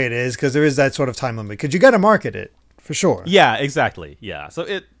it's just the way it is because there is that sort of time limit because you got to market it for sure. yeah, exactly. Yeah, so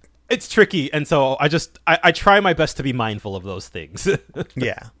it's tricky, and so I try my best to be mindful of those things.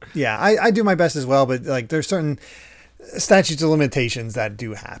 yeah. I do my best as well, but like there's certain statutes of limitations that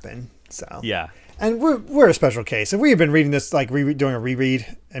do happen. So Yeah. and we're a special case. If we had been reading this like doing a reread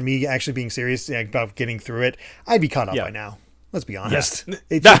and me actually being serious about getting through it, I'd be caught up Yeah. by now. Let's be honest. Yeah.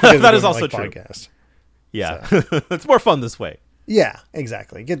 It's just because That we're is doing, also like, true. podcast. Yeah, it's more fun this way. Yeah,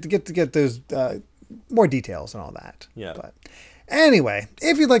 exactly. Get those more details and all that. Yeah. But anyway,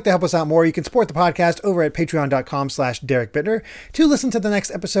 if you'd like to help us out more, you can support the podcast over at patreon.com/Derek Bittner to listen to the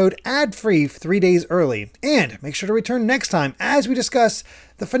next episode ad-free 3 days early. And make sure to return next time as we discuss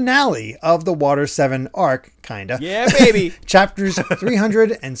the finale of the Water 7 arc, kinda. Yeah, baby. Chapters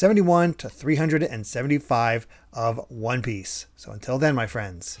 371 to 375 of One Piece. So until then, my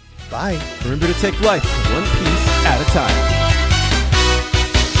friends, bye. Remember to take life one piece at a time.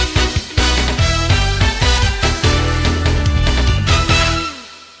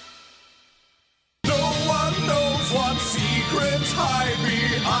 No one knows what secrets hide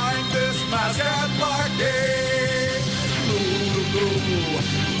behind this mask and marking. Ooh, ooh,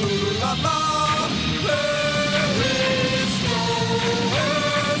 ooh, ooh, la, la.